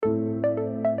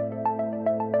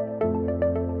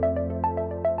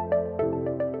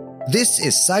This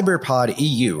is CyberPod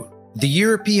EU, the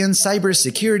European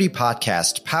cybersecurity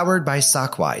podcast powered by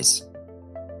Sockwise.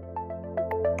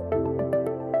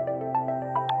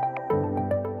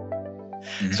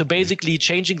 So basically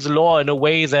changing the law in a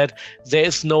way that there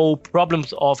is no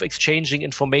problems of exchanging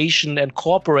information and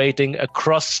cooperating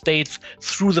across states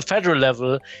through the federal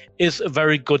level is a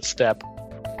very good step.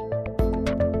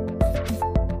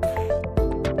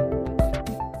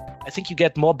 I think you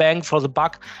get more bang for the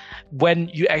buck when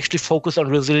you actually focus on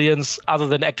resilience other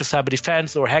than active cyber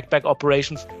defense or hackback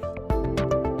operations.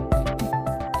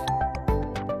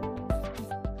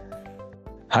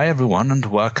 Hi everyone, and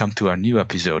welcome to our new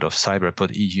episode of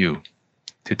CyberPod EU.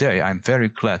 Today I'm very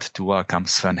glad to welcome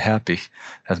Sven Herpig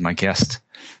as my guest.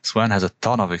 Sven has a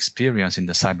ton of experience in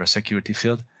the cybersecurity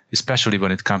field, especially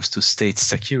when it comes to state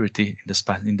security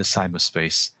in the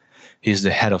cyberspace. He is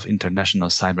the head of international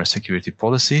cybersecurity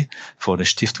policy for the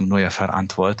Stiftung Neue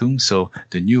Verantwortung, so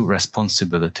the new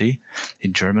responsibility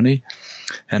in Germany.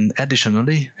 And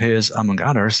additionally, he is, among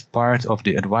others, part of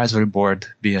the advisory board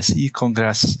BSE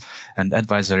Congress and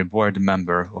advisory board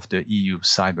member of the EU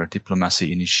Cyber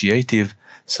Diplomacy Initiative,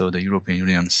 so the European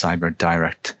Union Cyber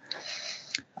Direct.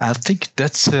 I think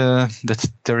that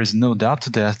there is no doubt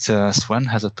that Sven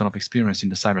has a ton of experience in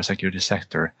the cybersecurity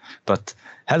sector. But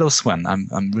hello, Sven.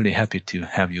 I'm really happy to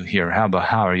have you here.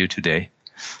 How are you today?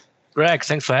 Greg,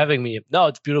 thanks for having me. No,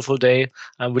 it's a beautiful day.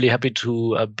 I'm really happy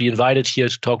to be invited here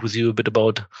to talk with you a bit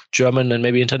about German and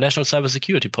maybe international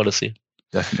cybersecurity policy.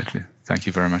 Definitely. Thank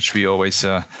you very much. We always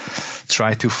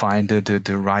try to find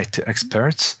the right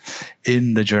experts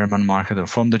in the German market or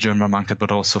from the German market,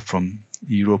 but also from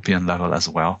European level as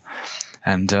well.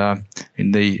 And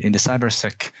in the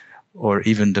cybersec or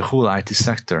even the whole IT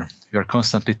sector, we are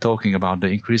constantly talking about the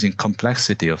increasing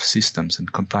complexity of systems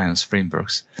and compliance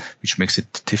frameworks, which makes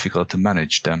it difficult to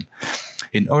manage them.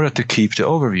 In order to keep the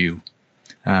overview,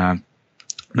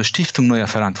 the Stiftung Neue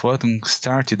Verantwortung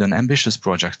started an ambitious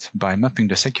project by mapping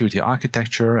the security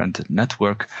architecture and the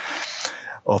network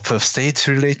of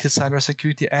state-related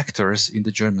cybersecurity actors in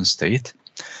the German state.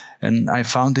 And I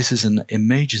found this is an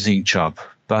amazing job.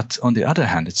 But on the other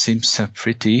hand, it seems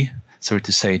pretty, sorry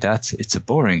to say that, it's a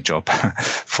boring job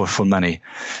for many.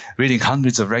 Reading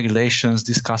hundreds of regulations,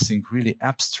 discussing really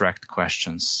abstract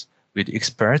questions with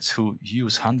experts who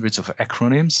use hundreds of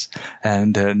acronyms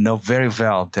and know very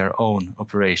well their own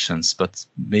operations, but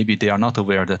maybe they are not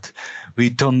aware that we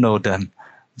don't know them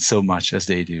so much as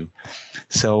they do.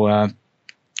 So,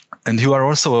 and you are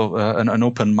also an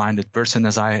open-minded person,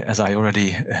 as I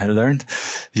already learned.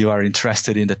 You are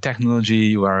interested in the technology.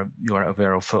 You are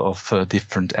aware of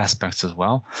different aspects as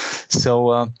well.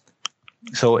 So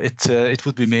it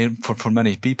would be made for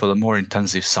many people a more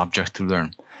intensive subject to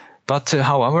learn. But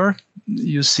however,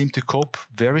 you seem to cope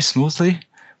very smoothly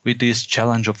with this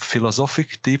challenge of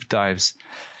philosophic deep dives.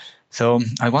 So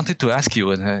I wanted to ask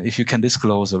you if you can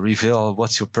disclose or reveal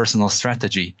what's your personal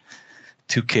strategy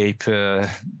to keep,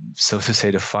 so to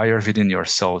say, the fire within your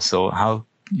soul. So how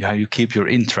you keep your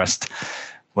interest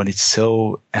when it's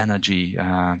so energy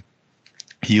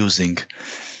using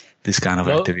this kind of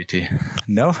activity?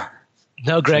 No?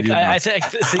 No, Greg, I think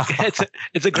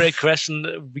it's a great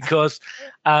question because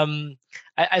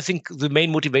I think the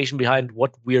main motivation behind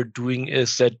what we're doing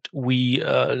is that we,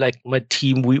 like my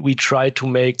team, we try to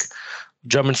make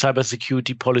German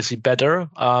cybersecurity policy better.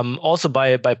 Also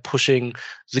by pushing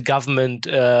the government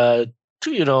to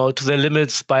their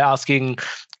limits by asking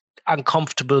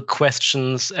uncomfortable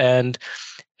questions. And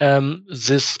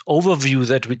this overview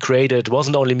that we created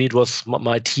wasn't only me, it was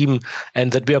my team,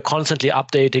 and that we are constantly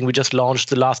updating. We just launched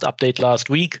the last update last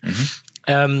week.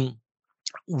 Mm-hmm.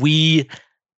 We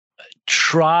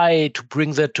try to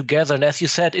bring that together. And as you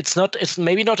said, it's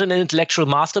maybe not an intellectual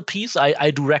masterpiece.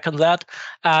 I do reckon that.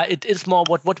 It is more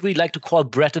what we like to call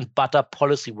bread and butter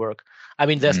policy work. I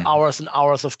mean, there's hours and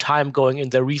hours of time going in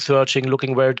there researching,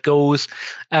 looking where it goes.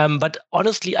 But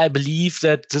honestly, I believe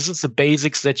that this is the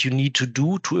basics that you need to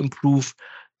do to improve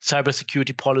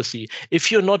cybersecurity policy.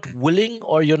 If you're not willing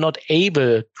or you're not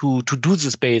able to do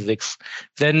these basics,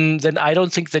 then I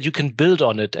don't think that you can build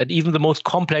on it. And even the most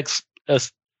complex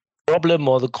problem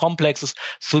or the complexest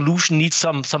solution needs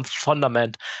some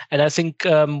fundament. And I think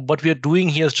what we are doing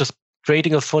here is just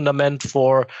creating a fundament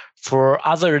for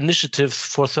other initiatives,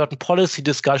 for certain policy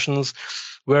discussions,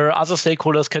 where other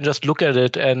stakeholders can just look at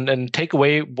it and take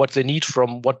away what they need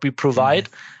from what we provide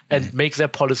and make their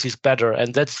policies better.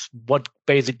 And that's what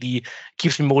basically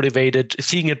keeps me motivated,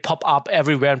 seeing it pop up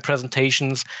everywhere in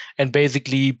presentations and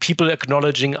basically people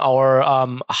acknowledging our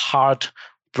hard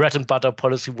bread and butter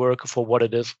policy work for what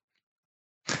it is.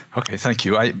 Okay, thank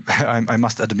you. I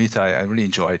must admit I really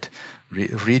enjoyed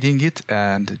reading it,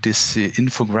 and this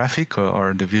infographic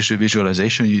or the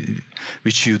visualization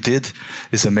which you did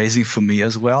is amazing for me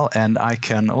as well. And I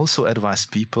can also advise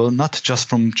people, not just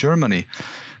from Germany,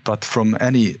 but from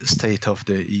any state of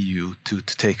the EU to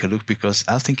take a look, because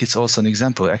I think it's also an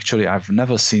example. Actually, I've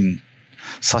never seen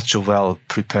such a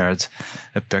well-prepared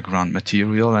background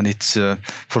material. And it's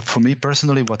for me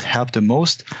personally, what helped the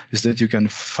most is that you can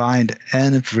find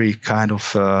every kind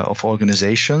of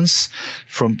organizations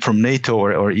from NATO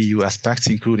or EU aspects,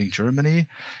 including Germany,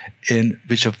 in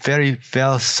which a very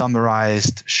well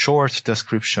summarized short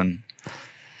description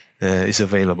is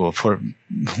available for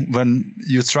when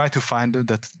you try to find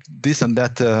that this and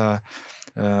that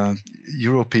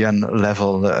European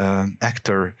level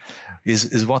actor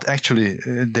is what actually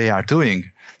they are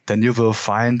doing. Then you will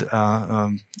find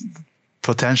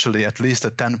potentially at least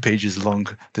a 10 pages long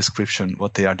description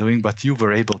what they are doing, but you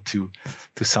were able to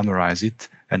summarize it,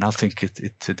 and I think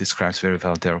it describes very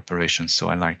well their operations. So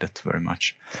I like that very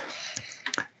much.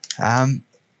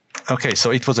 Okay,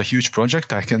 so it was a huge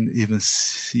project. I can even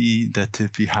see that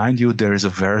behind you there is a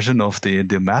version of the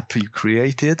map you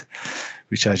created,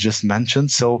 which I just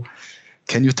mentioned. So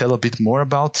can you tell a bit more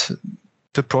about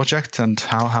the project and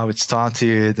how it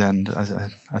started? And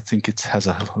I think it has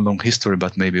a long history,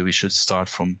 but maybe we should start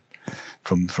from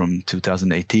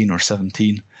 2018 or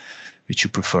 17, which you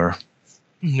prefer.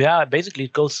 Yeah, basically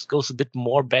it goes a bit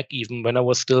more back even when I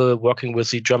was still working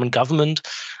with the German government.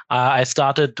 I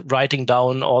started writing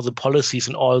down all the policies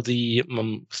and all the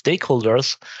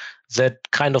stakeholders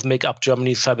that kind of make up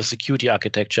Germany's cybersecurity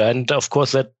architecture. And of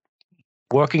course, that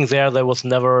working there was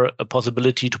never a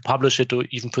possibility to publish it or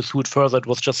even pursue it further. It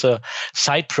was just a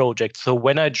side project. So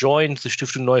when I joined the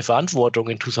Stiftung Neue Verantwortung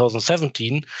in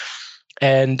 2017,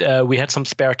 and we had some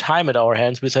spare time at our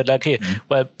hands, we said, like, hey,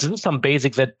 well, this is some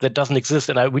basic that doesn't exist,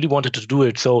 and I really wanted to do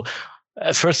it. So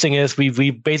first thing is we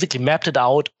basically mapped it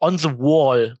out on the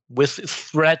wall with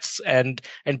threads and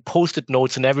post-it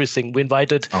notes and everything. We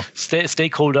invited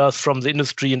stakeholders from the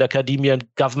industry and academia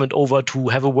and government over to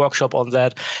have a workshop on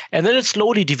that. And then it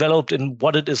slowly developed in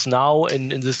what it is now in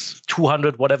this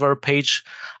 200 whatever page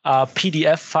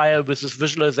PDF file with this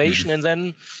visualization. And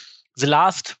then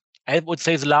I would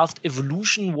say the last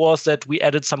evolution was that we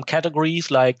added some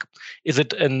categories, like, is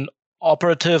it an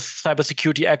operative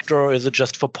cybersecurity actor, or is it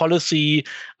just for policy,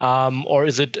 or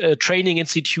is it a training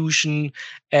institution?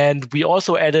 And we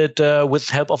also added, with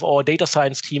help of our data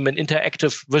science team, an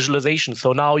interactive visualization.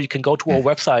 So now you can go to our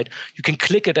website, you can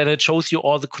click it, and it shows you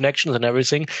all the connections and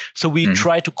everything. So we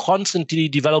try to constantly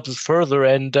develop this further.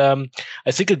 And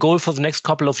I think a goal for the next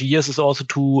couple of years is also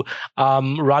to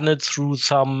run it through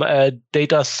some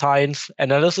data science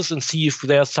analysis and see if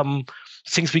there are some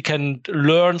things we can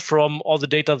learn from all the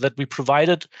data that we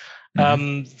provided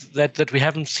that we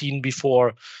haven't seen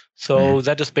before. So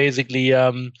that is basically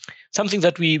something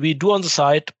that we do on the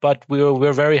side, but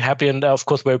we're very happy and of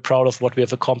course very proud of what we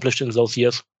have accomplished in those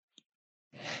years.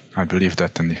 I believe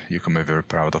that, and you can be very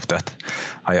proud of that.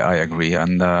 I agree,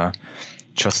 and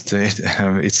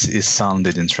it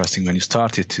sounded interesting when you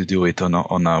started to do it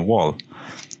on a wall.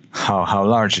 How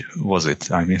large was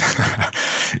it? I mean,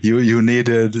 you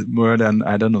needed more than,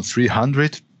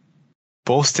 300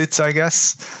 post-its, I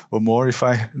guess, or more if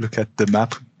I look at the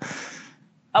map.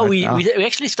 Oh, we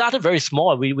actually started very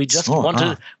small. We just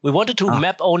wanted to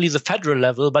map only the federal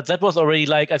level, but that was already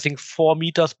like, I think 4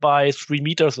 meters by 3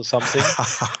 meters or something.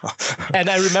 And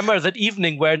I remember that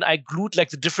evening when I glued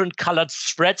like the different colored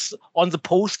threads on the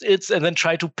post-its and then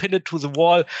tried to pin it to the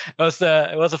wall. It was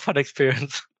a fun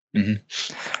experience.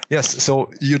 Yes,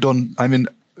 so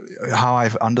how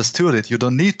I've understood it, you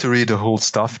don't need to read the whole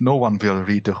stuff. No one will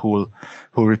read the whole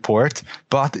report.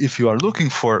 But if you are looking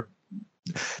for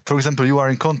example, you are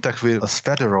in contact with a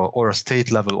federal or a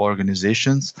state level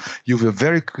organizations, you will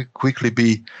very quickly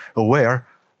be aware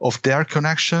of their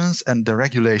connections and the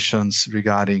regulations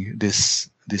regarding this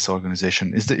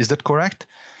organization. Is that correct?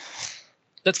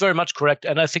 That's very much correct.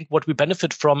 And I think what we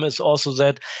benefit from is also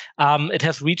that it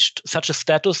has reached such a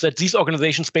status that these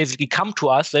organizations basically come to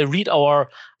us. They read our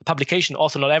publication,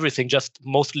 also not everything, just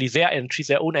mostly their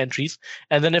own entries.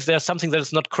 And then if there's something that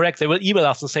is not correct, they will email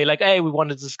us and say like, hey, we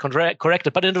wanted this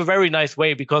corrected, but in a very nice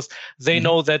way, because they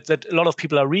know that a lot of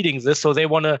people are reading this. So they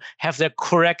want to have their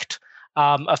correct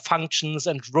functions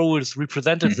and roles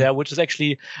represented there, which is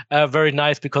actually very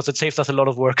nice because it saves us a lot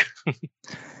of work.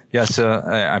 Yes,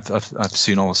 I've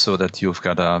seen also that you've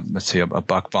got a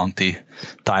bug bounty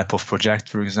type of project,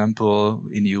 for example,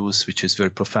 in use, which is very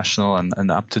professional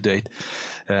and up to date.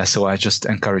 So I just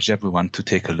encourage everyone to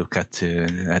take a look at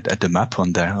the map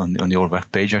on your web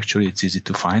page. Actually, it's easy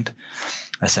to find,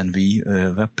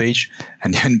 SNV web page,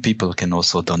 and then people can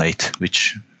also donate,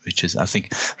 which is, I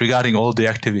think, regarding all the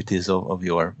activities of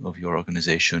your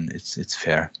organization, it's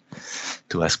fair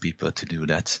to ask people to do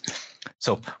that.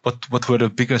 So, what were the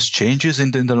biggest changes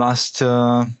in the last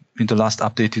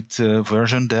updated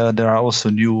version? There are also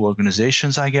new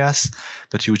organizations, I guess,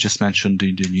 but you just mentioned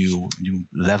the new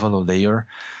level or layer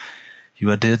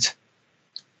you added.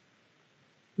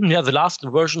 Yeah, the last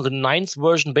version, the 9th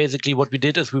version, basically what we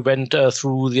did is we went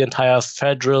through the entire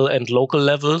federal and local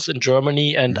levels in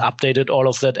Germany and updated all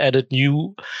of that, added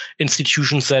new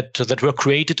institutions that were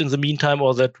created in the meantime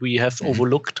or that we have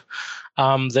overlooked,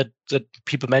 that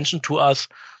people mentioned to us.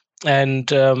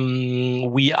 And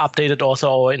we updated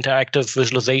also our interactive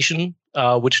visualization,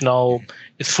 which now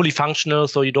is fully functional.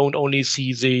 So you don't only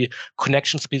see the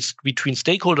connections between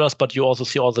stakeholders, but you also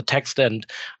see all the text and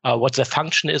what the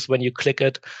function is when you click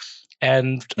it.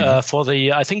 And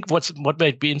I think what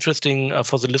might be interesting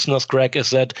for the listeners, Greg, is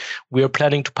that we are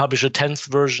planning to publish a 10th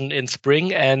version in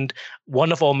spring. And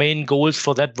one of our main goals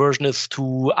for that version is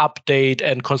to update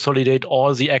and consolidate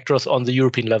all the actors on the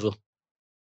European level.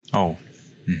 Oh.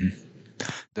 Mm-hmm.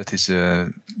 That is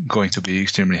going to be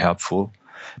extremely helpful.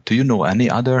 Do you know any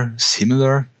other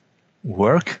similar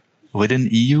work within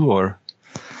EU or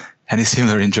any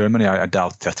similar in Germany? I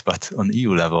doubt that, but on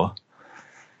EU level,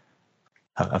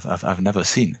 I've never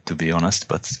seen, to be honest,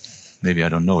 but maybe I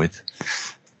don't know it.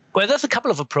 Well, there's a couple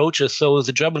of approaches. So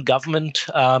the German government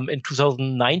in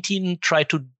 2019 tried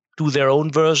to do their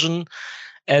own version,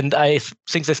 and I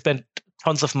think they spent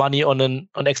tons of money on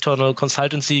external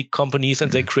consultancy companies,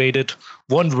 and they created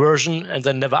one version and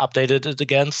then never updated it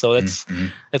again. So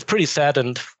that's pretty sad.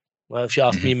 And well, if you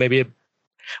ask me, maybe a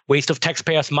waste of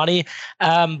taxpayers' money.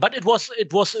 But it was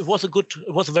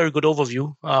a very good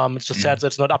overview. It's just sad that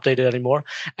it's not updated anymore.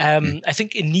 I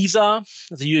think ENISA,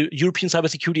 the European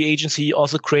Cybersecurity Agency,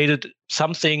 also created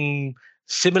something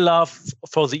similar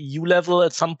for the EU level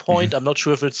at some point. I'm not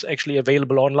sure if it's actually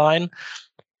available online.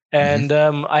 And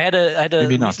I had a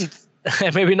maybe not.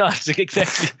 Maybe not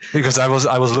exactly, because I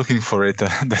was looking for it.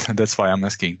 That's why I'm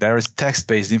asking. There is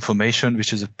text-based information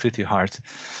which is pretty hard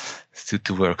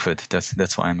to work with.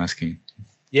 That's why I'm asking.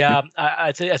 Yeah,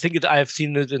 I think I have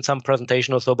seen it in some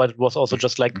presentation or so, but it was also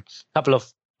just like a couple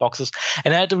of boxes.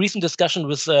 And I had a recent discussion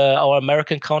with our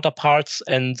American counterparts,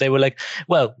 and they were like,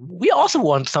 "Well, we also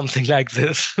want something like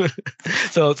this."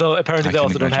 so apparently they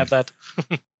also don't have that.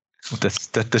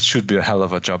 That should be a hell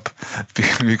of a job,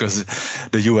 because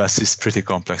the US is pretty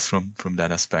complex from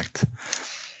that aspect.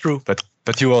 True.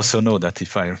 But you also know that,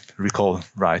 if I recall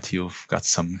right, you've got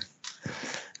some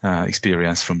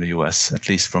experience from the US, at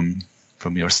least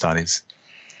from your studies.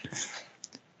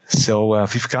 So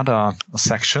we've got a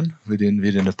section within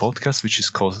the podcast which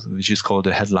is called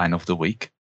the headline of the week.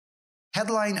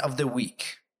 Headline of the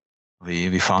week.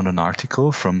 We found an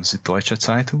article from Süddeutsche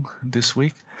Zeitung this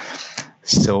week.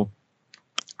 So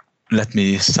let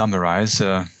me summarize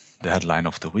the headline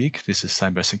of the week. This is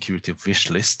cybersecurity wish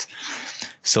list.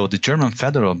 So the German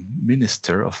Federal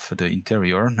Minister of the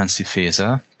Interior, Nancy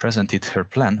Faeser, presented her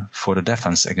plan for the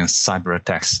defense against cyber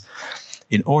attacks.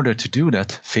 In order to do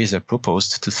that, Faeser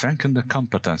proposed to strengthen the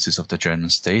competencies of the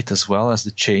German state as well as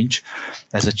a change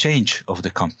of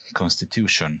the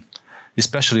constitution.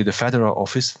 Especially the Federal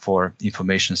Office for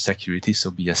Information Security,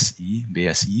 so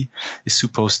BSI, is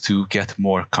supposed to get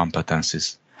more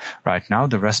competencies. Right now,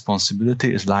 the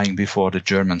responsibility is lying before the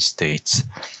German states.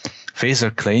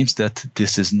 Faeser claims that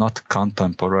this is not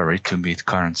contemporary to meet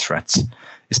current threats.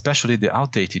 Especially the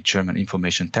outdated German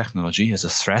information technology is a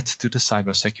threat to the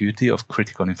cybersecurity of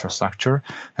critical infrastructure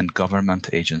and government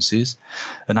agencies.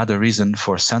 Another reason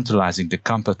for centralizing the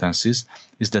competencies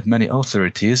is that many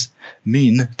authorities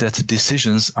mean that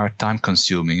decisions are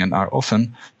time-consuming and are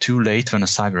often too late when a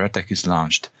cyber attack is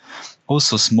launched.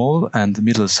 Also, small and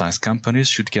middle-sized companies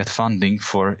should get funding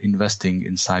for investing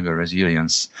in cyber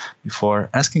resilience. Before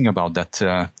asking about that,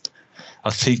 I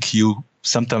think you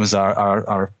sometimes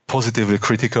are positively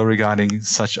critical regarding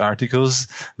such articles.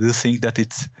 Do you think that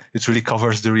it really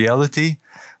covers the reality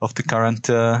of the current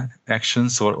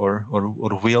actions or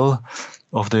will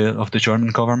of the German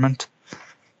government?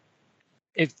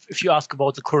 If you ask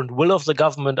about the current will of the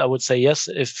government, I would say yes.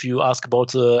 If you ask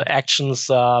about the actions,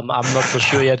 I'm not so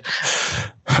sure yet.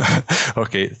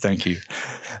 Okay, thank you.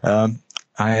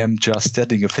 I am just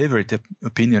adding a favorite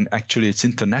opinion. Actually, it's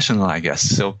international, I guess.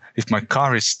 So if my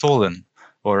car is stolen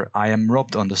or I am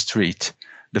robbed on the street,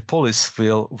 the police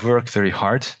will work very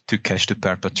hard to catch the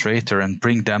perpetrator and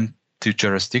bring them to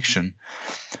jurisdiction.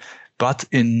 But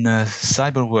in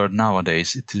cyber world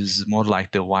nowadays, it is more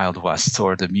like the Wild West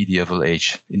or the medieval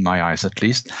age, in my eyes at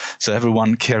least. So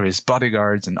everyone carries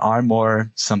bodyguards and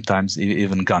armor, sometimes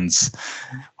even guns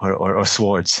or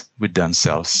swords with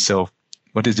themselves. So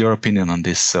what is your opinion on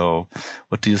this? So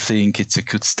what do you think it's a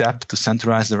good step to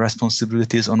centralize the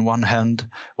responsibilities on one hand,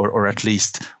 or at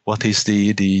least what is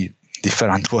the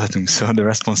Verantwortung, so the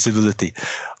responsibility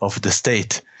of the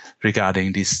state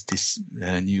regarding this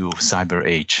new cyber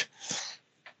age?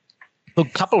 A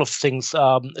couple of things,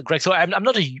 Greg. So I'm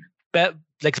not the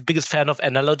biggest fan of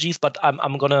analogies, but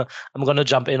I'm gonna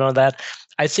jump in on that.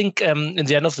 I think in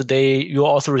the end of the day, you're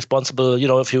also responsible.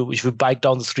 If you bike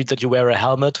down the street, that you wear a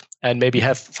helmet and maybe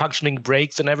have functioning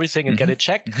brakes and everything and get it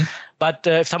checked. But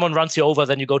if someone runs you over,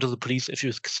 then you go to the police if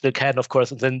you still can, of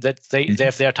course, and then they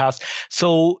have their task.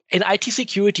 So in IT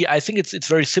security, I think it's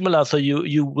very similar. So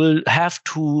you will have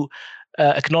to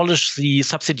acknowledge the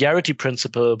subsidiarity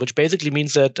principle, which basically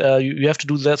means that you have to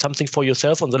do something for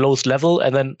yourself on the lowest level.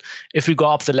 And then if we go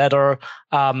up the ladder,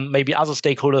 maybe other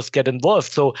stakeholders get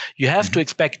involved. So you have to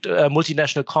expect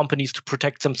multinational companies to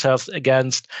protect themselves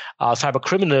against cyber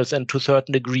criminals, and to a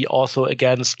certain degree also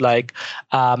against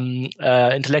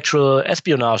intellectual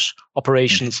espionage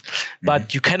operations.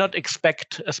 But you cannot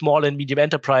expect a small and medium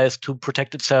enterprise to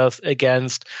protect itself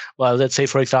against, well, let's say,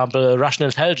 for example, Russian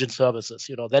intelligence services.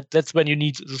 That's when you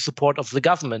need the support of the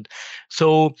government.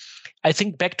 So I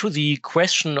think back to the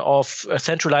question of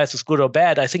centralized is good or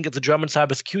bad, I think the German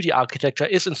cybersecurity architecture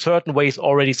is in certain ways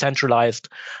already centralized.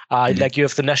 Like you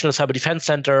have the National Cyber Defense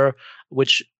Center,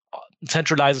 which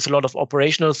centralizes a lot of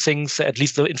operational things, at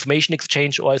least the information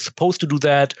exchange, or is supposed to do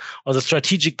that. On the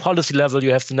strategic policy level,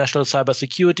 you have the National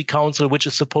Cybersecurity Council, which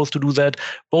is supposed to do that.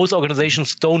 Both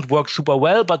organizations don't work super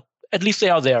well, but at least they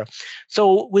are there.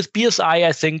 So with BSI,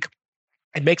 I think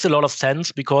it makes a lot of sense,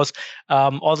 because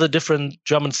all the different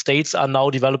German states are now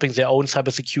developing their own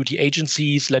cybersecurity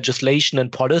agencies, legislation,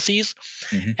 and policies.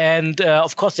 And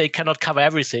of course, they cannot cover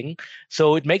everything.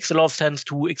 So it makes a lot of sense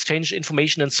to exchange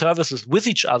information and services with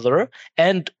each other,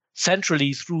 and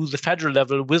centrally through the federal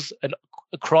level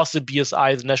across the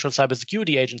BSI, the National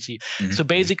Cybersecurity Agency. So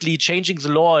basically changing the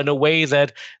law in a way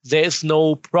that there is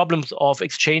no problems of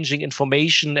exchanging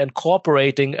information and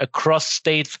cooperating across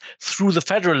states through the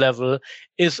federal level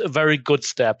is a very good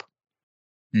step.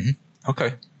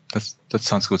 Okay, that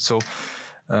sounds good. So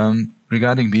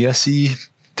regarding BSI,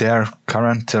 their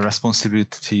current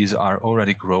responsibilities are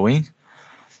already growing.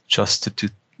 Just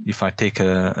if I take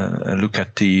a look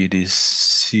at the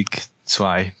SIG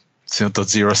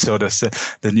 2.0, so that's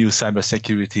the new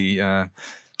cybersecurity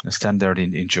standard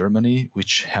in Germany,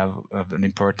 which have an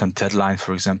important deadline,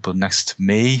 for example, next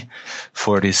May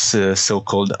for this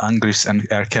so-called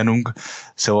Angriffserkennung.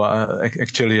 So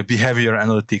actually a behavior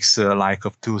analytics like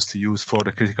of tools to use for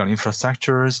the critical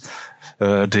infrastructures.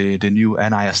 The new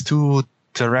NIS2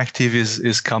 directive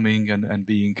is coming and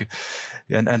being,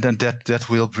 and that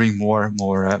will bring more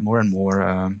and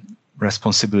more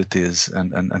responsibilities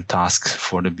and tasks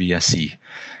for the BSI.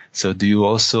 So do you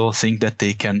also think that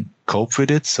they can cope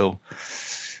with it? So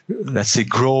let's say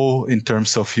grow in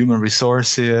terms of human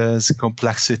resources,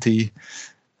 complexity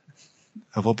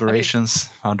of operations.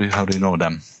 How do you know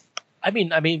them? I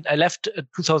mean, I left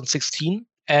 2016,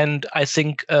 and I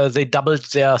think they doubled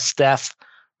their staff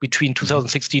between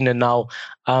 2016 and now.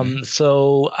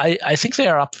 So I think they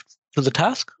are up to the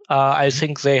task. I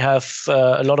think they have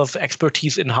a lot of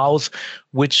expertise in-house,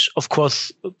 which of course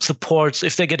supports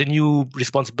if they get a new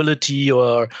responsibility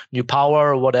or new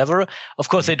power or whatever. Of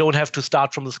course, they don't have to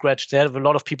start from the scratch. They have a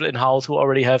lot of people in-house who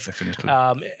already have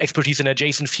expertise in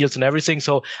adjacent fields and everything.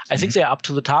 So I think they're up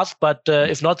to the task. But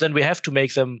if not, then we have to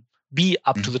make them be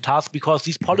up to the task, because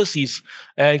these policies,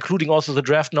 including also the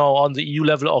draft now on the EU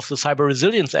level of the Cyber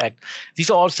Resilience Act, these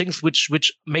are all things which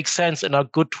make sense and are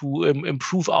good to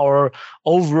improve our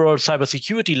overall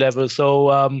cybersecurity level.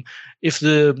 So if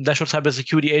the National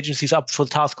Cybersecurity Agency is up for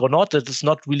the task or not, that is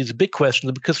not really the big question.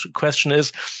 The big question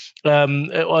is,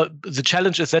 or the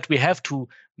challenge is that we have to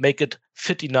make it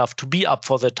fit enough to be up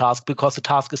for the task, because the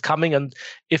task is coming, and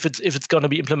if it's going to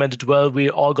be implemented well, we're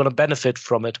all going to benefit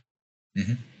from it.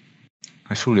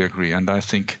 I fully agree, and I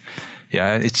think,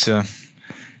 it's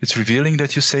revealing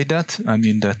that you say that. I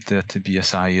mean that the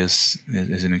BSI is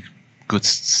in a good,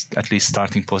 at least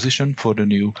starting position for the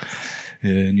new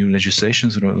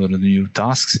legislations or the new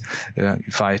tasks.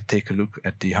 If I take a look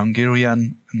at the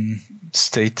Hungarian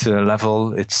state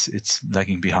level, it's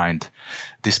lagging behind.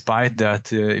 Despite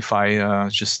that, if I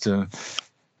just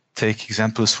take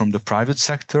examples from the private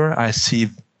sector, I see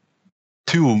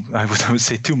I would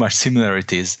say too much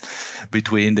similarities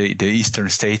between the eastern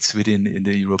states within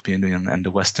the European Union and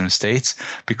the western states,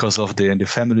 because of the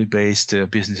family-based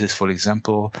businesses, for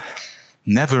example,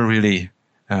 never really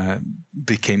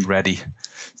became ready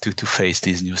to face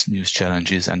these new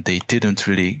challenges, and they didn't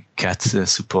really get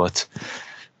support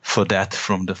for that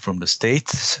from the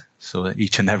states. So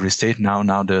each and every state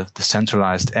now the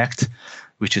centralized act,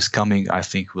 which is coming, I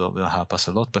think will help us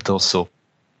a lot, but also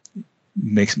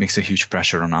makes a huge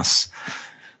pressure on us,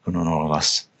 on all of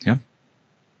us. Yeah.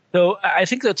 So I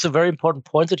think that's a very important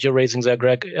point that you're raising there,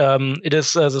 Greg. It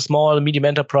is the small and medium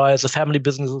enterprise, the family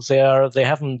businesses there, they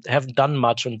haven't done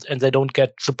much and they don't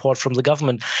get support from the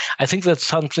government. I think that's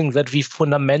something that we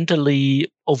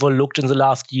fundamentally overlooked in the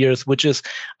last years, which is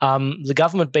the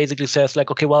government basically says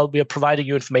like, okay, well, we are providing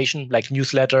you information like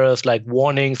newsletters, like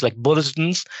warnings, like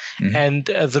bulletins, and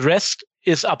the rest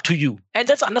is up to you. And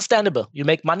that's understandable. You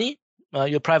make money.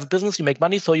 You're a private business, you make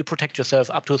money, so you protect yourself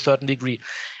up to a certain degree.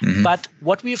 But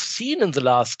what we've seen in the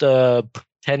last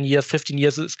 10 years, 15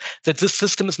 years is that this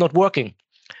system is not working.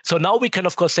 So now we can,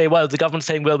 of course, say, well, the government's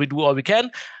saying, well, we do all we can.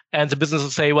 And the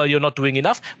businesses say, well, you're not doing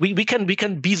enough. We can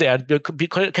be there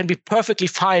and can be perfectly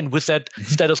fine with that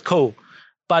status quo.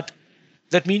 But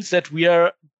that means that we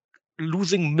are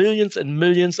losing millions and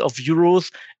millions of euros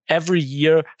every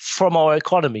year from our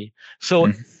economy.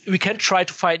 So we can try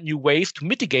to find new ways to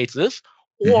mitigate this,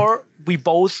 or we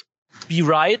both be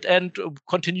right and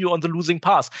continue on the losing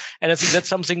path. And I think that's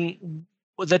something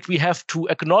that we have to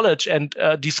acknowledge and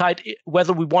decide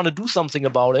whether we want to do something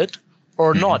about it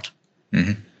or not.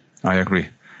 I agree.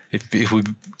 If we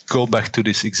go back to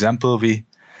this example we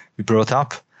brought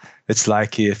up, it's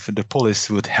like if the police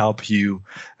would help you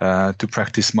to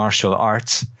practice martial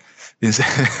arts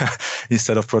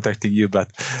instead of protecting you.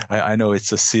 But I know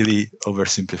it's a silly,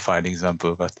 oversimplified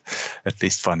example, but at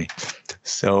least funny.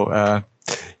 So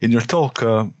in your talk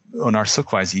on our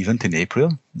SOCWISE event in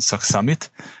April, SOC Summit,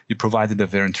 you provided a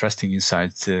very interesting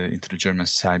insight into the German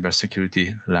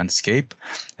cybersecurity landscape.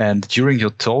 And during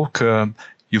your talk,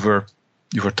 you were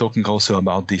talking also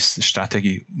about this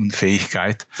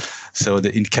Strategieunfähigkeit, so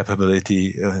the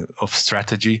incapability of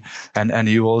strategy, and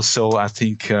you also, I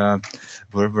think,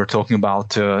 we're talking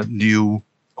about new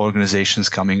organizations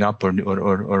coming up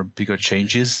or bigger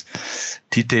changes.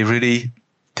 Did they really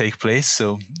take place?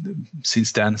 So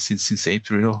since then, since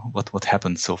April, what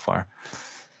happened so far?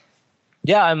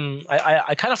 Yeah,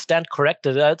 I kind of stand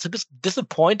corrected. It's a bit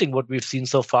disappointing what we've seen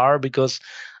so far, because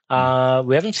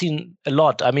we haven't seen a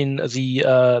lot. I mean,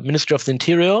 the Ministry of the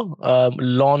Interior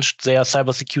launched their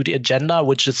cybersecurity agenda,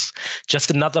 which is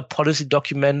just another policy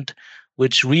document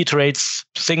which reiterates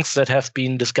things that have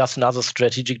been discussed in other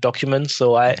strategic documents.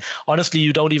 So honestly,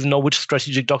 you don't even know which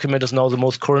strategic document is now the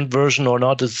most current version or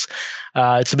not. It's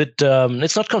a bit,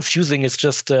 it's not confusing. It's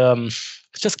just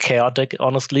chaotic,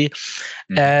 honestly.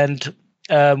 And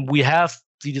we have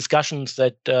the discussions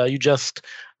that you just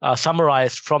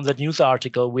summarized from that news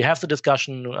article. We have the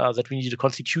discussion that we need a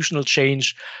constitutional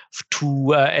change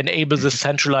to enable the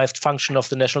centralized function of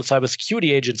the National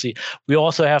Cybersecurity Agency. We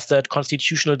also have that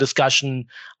constitutional discussion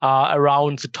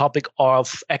around the topic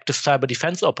of active cyber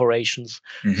defense operations.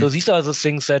 So these are the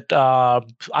things that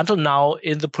until now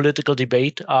in the political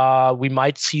debate, we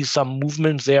might see some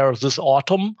movement there this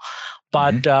autumn.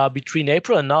 But between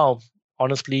April and now,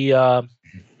 honestly,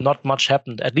 not much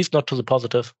happened, at least not to the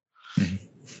positive.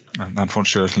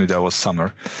 Unfortunately, there was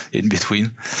summer in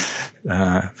between.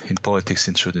 In politics,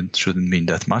 it shouldn't mean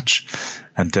that much,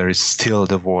 and there is still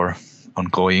the war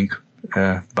ongoing.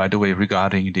 By the way,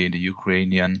 regarding the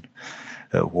Ukrainian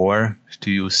war,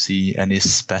 do you see any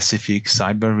specific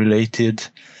cyber-related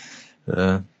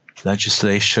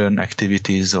legislation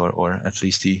activities, or at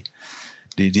least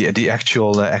the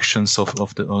actual actions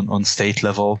on state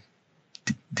level?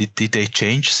 Did they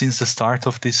change since the start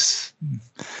of this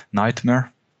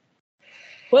nightmare?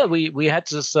 Well, we had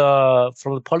this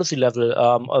from the policy level,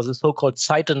 the so-called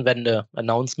Zeitenwende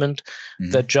announcement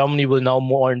that Germany will now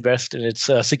more invest in its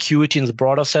security in the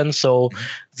broader sense. So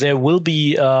there will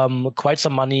be quite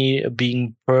some money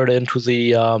being poured into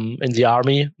the in the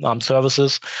army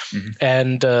services,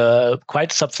 and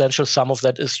quite substantial sum of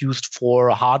that is used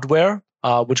for hardware,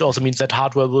 which also means that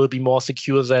hardware will be more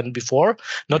secure than before.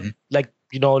 Not like,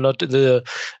 not in the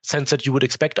sense that you would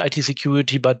expect IT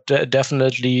security, but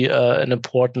definitely an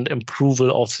important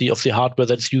improval of the hardware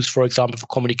that's used, for example, for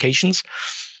communications.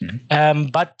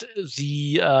 But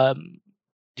the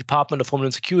Department of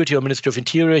Homeland Security or Ministry of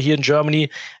Interior here in Germany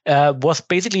was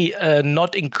basically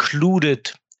not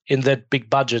included in that big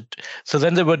budget. So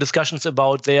then there were discussions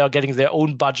about they are getting their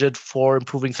own budget for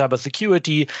improving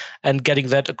cybersecurity and getting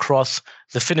that across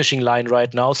the finishing line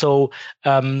right now. So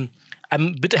I'm a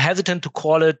bit hesitant to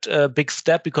call it a big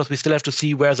step because we still have to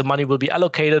see where the money will be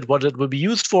allocated, what it will be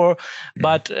used for.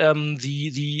 But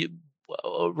the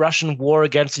Russian war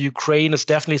against Ukraine is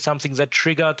definitely something that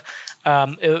triggered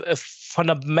a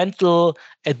fundamental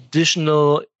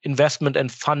additional investment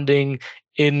and funding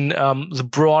in the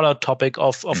broader topic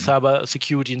of cyber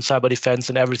security and cyber defense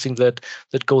and everything that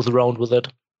goes around with it.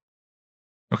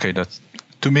 Okay,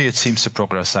 to me it seems a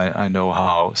progress. I know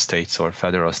how states or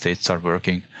federal states are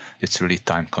working. It's really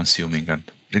time consuming, and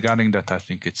regarding that I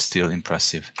think it's still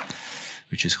impressive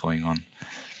which is going on.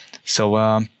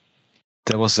 So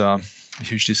there was a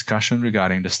huge discussion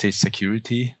regarding the state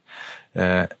security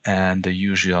and the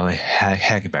usual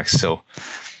hackbacks. So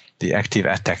the active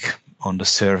attack on the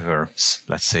servers,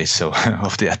 let's say so,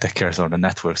 of the attackers or the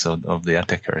networks of the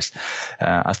attackers.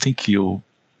 I think you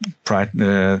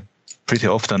pretty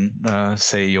often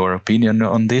say your opinion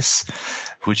on this.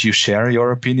 Would you share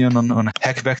your opinion on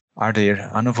hackbacks? Are they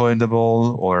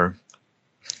unavoidable, or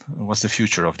what's the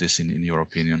future of this in your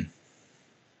opinion?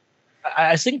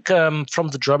 I think from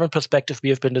the German perspective, we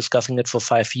have been discussing it for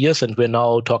 5 years, and we're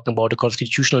now talking about a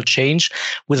constitutional change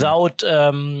without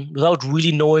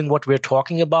really knowing what we're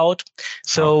talking about.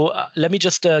 So let me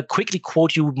just quickly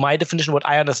quote you my definition, what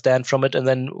I understand from it, and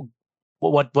then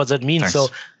what does it mean. Thanks. So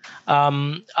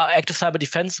active cyber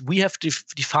defense, we have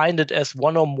defined it as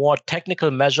one or more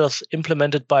technical measures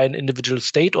implemented by an individual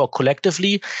state or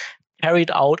collectively,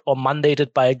 carried out or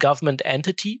mandated by a government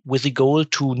entity with the goal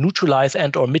to neutralize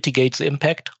and or mitigate the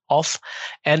impact of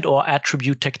and or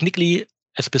attribute technically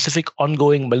a specific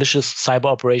ongoing malicious cyber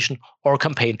operation or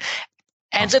campaign.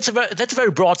 And that's a very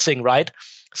broad thing, right?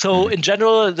 So in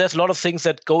general, there's a lot of things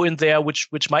that go in there which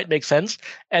might make sense,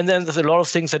 and then there's a lot of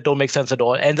things that don't make sense at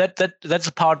all. And that's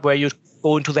the part where you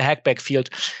go into the hackback field.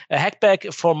 A hackback,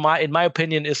 in my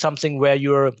opinion, is something where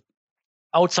you're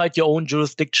outside your own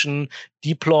jurisdiction,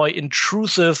 deploy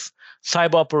intrusive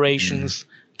cyber operations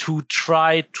to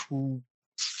try to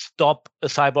stop a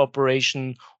cyber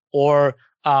operation or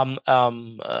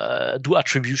do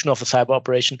attribution of a cyber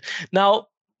operation. Now,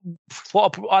 for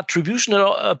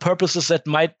attributional purposes, that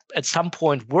might at some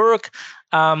point work,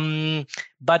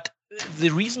 but the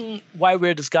reason why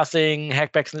we're discussing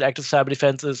hackbacks and active cyber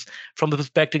defense is from the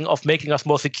perspective of making us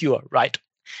more secure, right?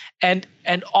 And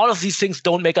all of these things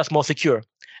don't make us more secure.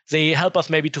 They help us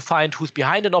maybe to find who's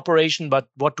behind an operation, but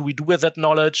what do we do with that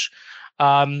knowledge?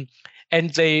 And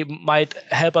they might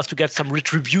help us to get some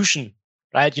retribution,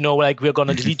 right? Like we're going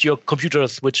to delete your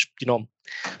computers, which,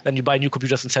 then you buy new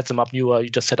computers and set them up new, or you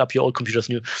just set up your old computers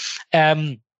new.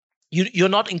 You're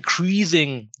not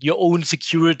increasing your own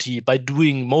security by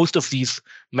doing most of these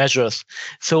measures.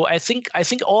 So I think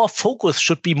our focus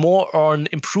should be more on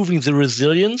improving the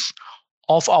resilience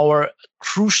of our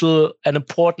crucial and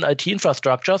important IT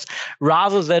infrastructures,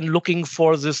 rather than looking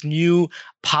for this new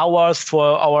powers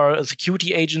for our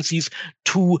security agencies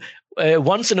to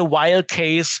once in a while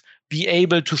case be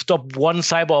able to stop one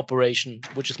cyber operation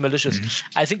which is malicious.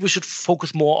 I think we should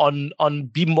focus more on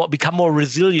become more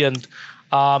resilient,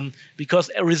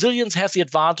 because resilience has the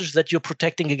advantage that you're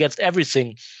protecting against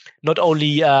everything, not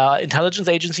only intelligence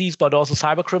agencies but also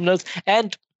cyber criminals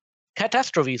and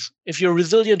catastrophes. If you're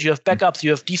resilient, you have backups, you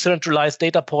have decentralized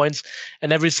data points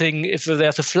and everything. If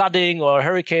there's a flooding or a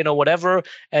hurricane or whatever,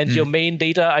 and your main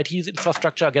data IT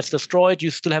infrastructure gets destroyed,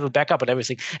 you still have a backup and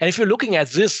everything. And if you're looking at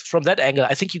this from that angle,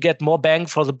 I think you get more bang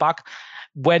for the buck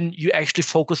when you actually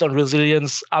focus on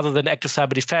resilience other than active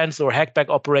cyber defense or hackback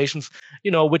operations,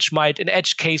 which might in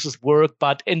edge cases work,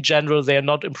 but in general, they're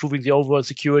not improving the overall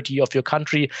security of your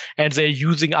country, and they're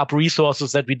using up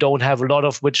resources that we don't have a lot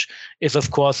of, which is,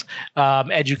 of course,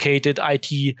 educated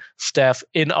IT staff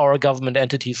in our government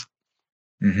entities.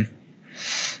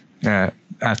 I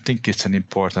think it's an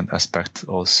important aspect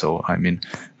also. I mean,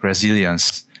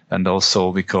 resilience, and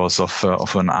also because of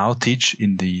an outage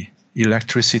in the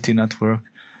electricity network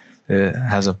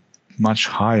has a much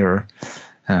higher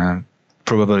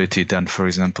probability than, for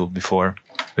example, before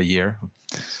a year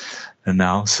and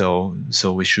now. So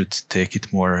we should take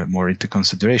it more into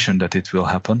consideration that it will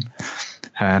happen.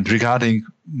 And regarding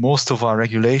most of our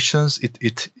regulations,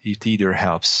 it either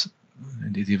helps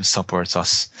and it even supports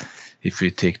us if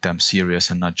we take them serious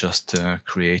and not just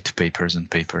create papers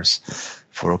and papers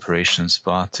for operations.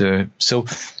 But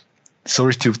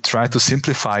sorry to try to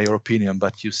simplify your opinion,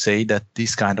 but you say that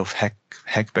these kind of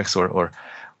hackbacks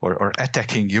or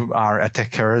attacking you are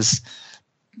attackers,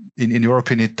 in your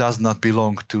opinion, it does not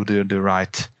belong to the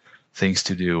right things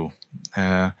to do.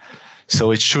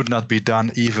 So it should not be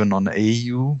done even on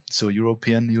EU, so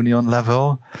European Union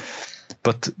level.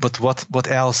 But what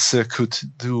else could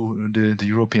do the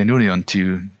European Union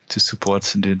to support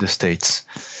the states,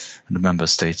 the member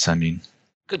states? I mean,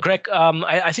 Greg,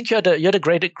 I think you had a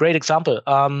great example.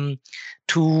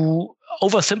 To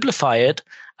oversimplify it,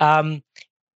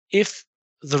 if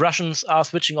the Russians are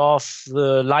switching off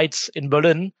the lights in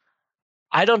Berlin,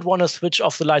 I don't want to switch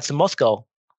off the lights in Moscow.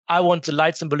 I want the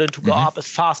lights in Berlin to go up as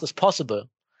fast as possible.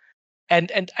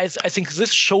 And I think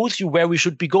this shows you where we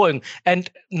should be going. And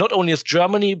not only as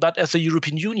Germany, but as the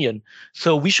European Union.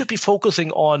 So we should be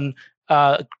focusing on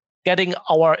getting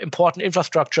our important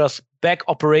infrastructures back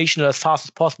operational as fast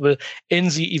as possible in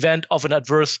the event of an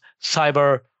adverse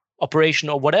cyber operation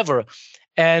or whatever.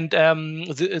 And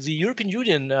the European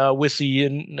Union, with the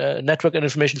Network and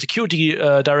Information Security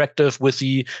Directive, with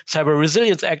the Cyber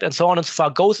Resilience Act, and so on and so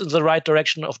forth, goes in the right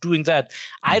direction of doing that.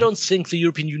 I don't think the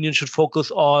European Union should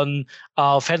focus on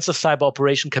offensive cyber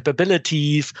operation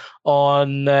capabilities,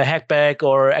 on hackback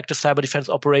or active cyber defense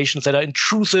operations that are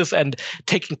intrusive and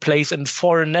taking place in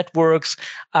foreign networks.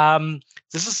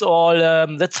 This is all,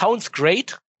 that sounds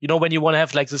great. You know, when you want to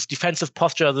have like this defensive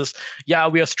posture,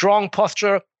 we are strong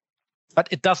posture, but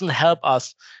it doesn't help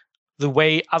us the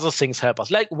way other things help us.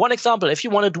 Like one example, if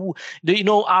you want to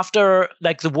do, after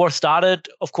like the war started,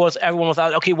 of course, everyone was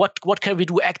like, okay, what can we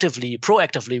do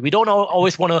proactively? We don't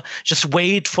always want to just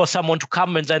wait for someone to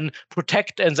come and then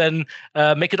protect and then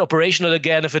make it operational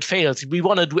again if it fails. We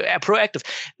want to do proactive.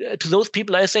 To those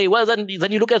people, I say, well, then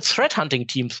you look at threat hunting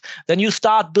teams. Then you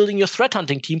start building your threat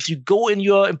hunting teams. You go in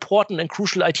your important and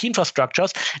crucial IT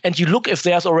infrastructures and you look if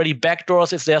there's already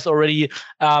backdoors, if there's already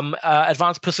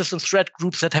advanced persistent threat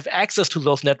groups that have access to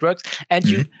those networks, and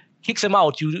you kick them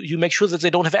out. You make sure that they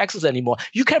don't have access anymore.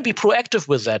 You can be proactive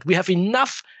with that. We have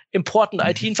enough important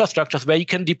IT infrastructures where you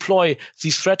can deploy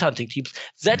these threat hunting teams.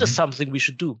 That is something we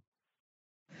should do.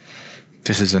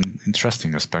 This is an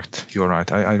interesting aspect. You're right.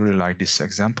 I really like this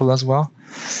example as well.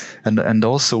 And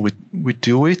also we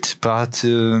do it, but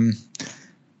even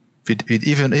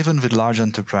with large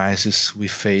enterprises, we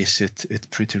face it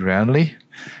pretty rarely.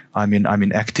 I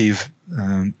mean active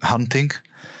hunting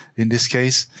in this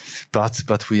case,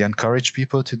 but we encourage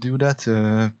people to do that.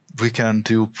 We can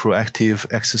do proactive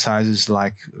exercises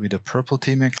like with a purple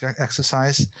teaming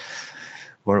exercise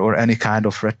or any kind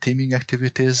of red teaming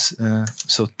activities.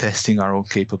 So testing our own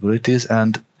capabilities.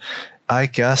 And I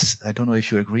guess, I don't know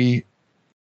if you agree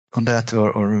on that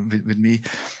or with me,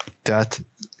 that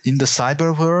in the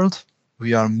cyber world,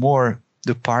 we are more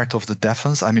the part of the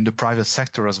defense, I mean the private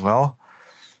sector as well,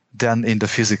 than in the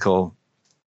physical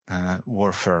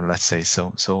warfare, let's say.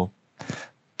 So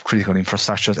critical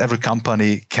infrastructures, every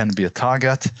company can be a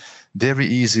target very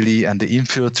easily, and the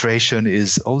infiltration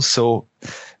is also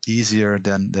easier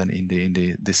than in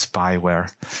the spyware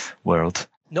world.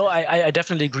 No, I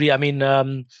definitely agree. I mean,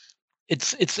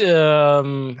 it's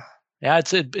a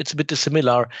bit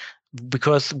dissimilar,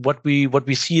 because what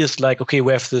we see is like, okay,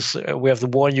 we have the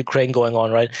war in Ukraine going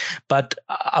on, right? But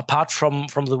apart from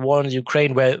the war in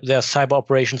Ukraine, where there are cyber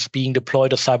operations being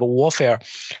deployed, or cyber warfare,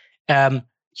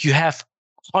 you have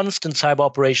constant cyber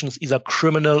operations, either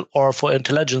criminal or for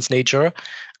intelligence nature,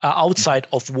 outside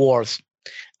of wars.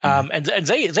 And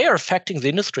they are affecting the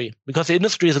industry, because the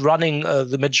industry is running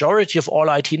the majority of all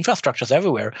IT infrastructures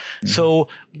everywhere. So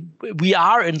we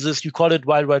are in this, you call it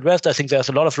Wild Wild West. I think there's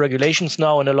a lot of regulations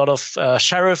now and a lot of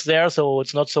sheriff there, so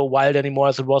it's not so wild anymore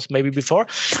as it was maybe before.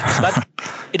 But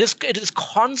it is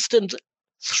constant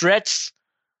threats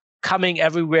coming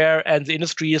everywhere, and the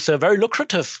industry is a very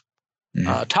lucrative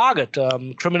target.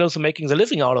 Criminals are making their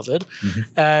living out of it,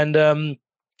 and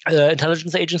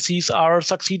intelligence agencies are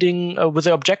succeeding with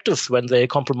their objectives when they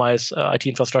compromise IT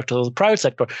infrastructure of the private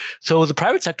sector. So the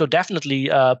private sector definitely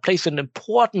plays an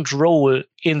important role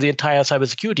in the entire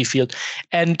cybersecurity field.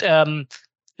 And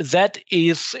that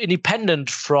is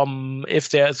independent from if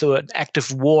there's an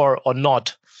active war or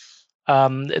not.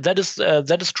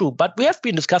 That is true. But we have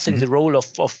been discussing the role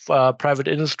of private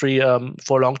industry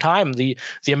for a long time. The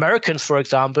Americans, for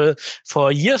example, for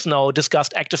years now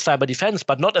discussed active cyber defense,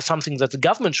 but not as something that the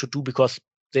government should do, because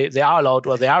they are allowed,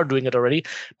 or they are doing it already.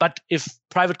 But if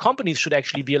private companies should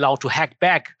actually be allowed to hack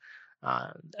back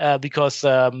because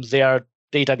their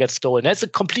data gets stolen. That's a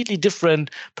completely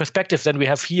different perspective than we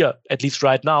have here, at least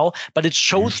right now. But it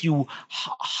shows you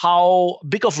how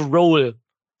big of a role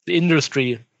the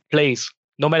industry plays,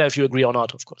 no matter if you agree or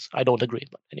not. Of course, I don't agree,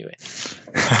 but anyway.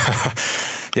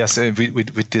 Yes,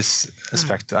 with this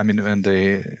aspect, I mean, when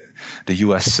the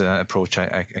US approach,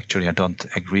 I don't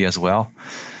agree as well,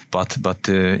 but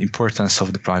the importance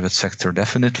of the private sector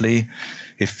definitely.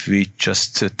 If we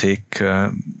just take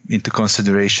into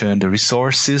consideration the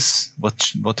resources,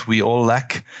 what we all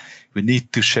lack, we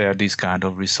need to share these kind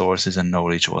of resources and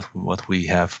knowledge what we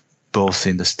have both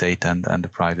in the state and the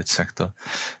private sector.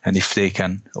 And if they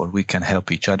can or we can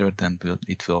help each other, then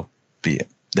it will be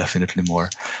definitely more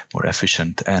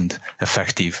efficient and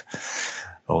effective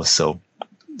also.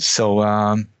 So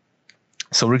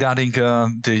regarding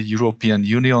the European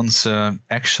Union's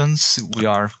actions, we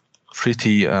are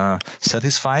pretty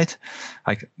satisfied.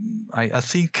 I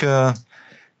think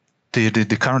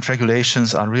the current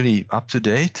regulations are really up to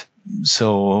date.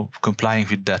 So complying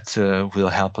with that will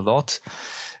help a lot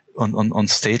on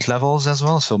state levels as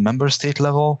well. So member state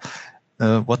level.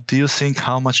 What do you think?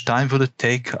 How much time will it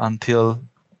take until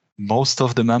most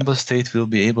of the member states will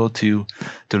be able to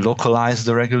localize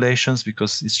the regulations,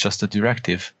 because it's just a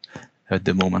directive at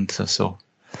the moment? So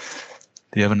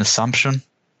do you have an assumption?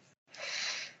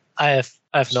 I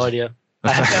have no idea.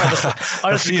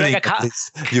 Honestly, Greg, I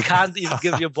can't even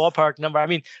give you a ballpark number. I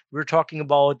mean, we're talking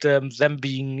about them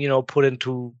being, put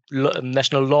into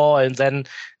national law, and then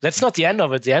that's not the end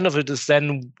of it. The end of it is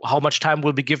then how much time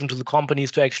will be given to the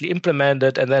companies to actually implement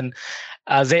it, and then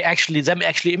them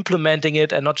actually implementing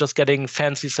it and not just getting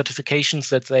fancy certifications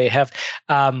that they have.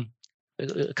 A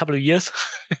couple of years.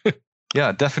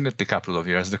 Yeah, definitely a couple of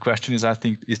years. The question is, I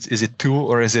think, is it 2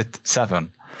 or is it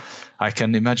 7? I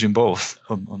can imagine both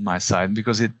on my side,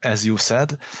 because as you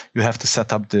said, you have to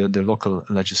set up the local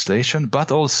legislation,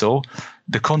 but also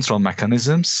the control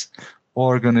mechanisms,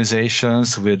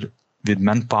 organizations with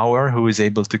manpower who is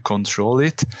able to control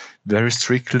it very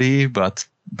strictly, but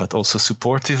also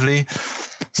supportively.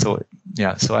 So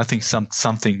I think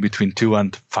something between 2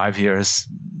 and 5 years,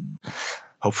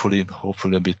 hopefully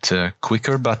a bit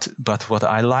quicker. But what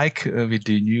I like with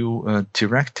the new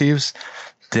directives,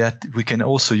 that we can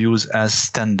also use them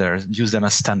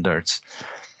as standards,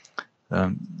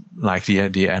 like the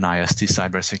NIST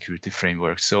cybersecurity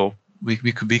framework. So we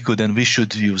could and we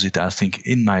should use it, I think,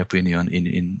 in my opinion,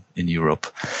 in Europe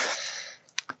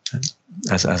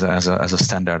as a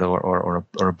standard or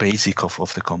a basic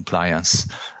of the compliance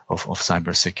of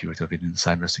cybersecurity, within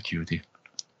cybersecurity.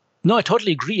 No, I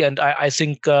totally agree, and I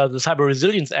think the Cyber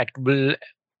Resilience Act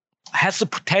has the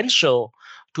potential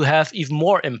to have even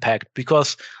more impact,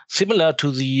 because similar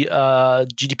to the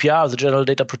GDPR, the General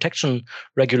Data Protection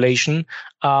Regulation,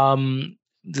 the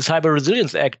Cyber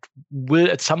Resilience Act will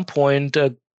at some point,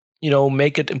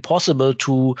 make it impossible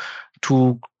to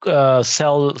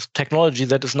sell technology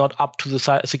that is not up to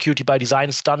the security by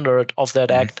design standard of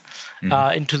that act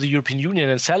into the European Union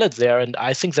and sell it there. And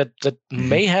I think that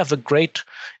may have a great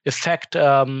effect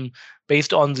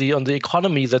based on the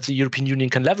economy that the European Union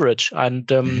can leverage. And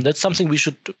that's something we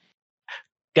should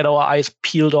get our eyes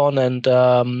peeled on,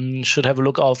 and should have a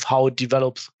look of how it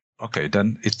develops. Okay,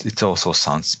 then it also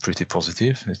sounds pretty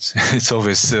positive. It's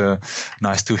always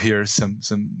nice to hear some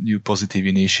new positive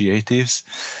initiatives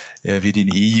within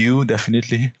EU,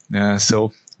 definitely.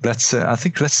 So let's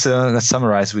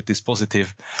summarize with this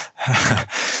positive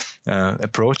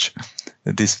approach.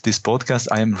 This podcast.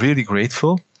 I am really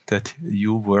grateful that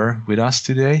you were with us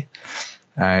today.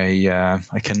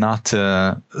 I cannot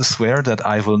swear that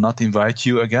I will not invite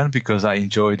you again, because I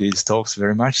enjoy these talks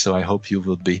very much. So I hope you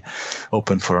will be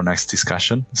open for our next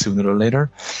discussion sooner or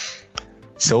later.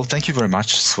 So thank you very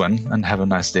much, Sven, and have a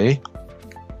nice day.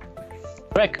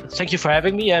 Greg, thank you for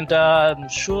having me, and I'm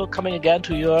sure coming again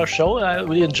to your show. I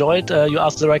really enjoyed. You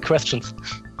asked the right questions.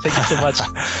 Thank you so much.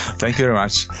 Thank you very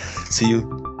much. See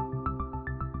you.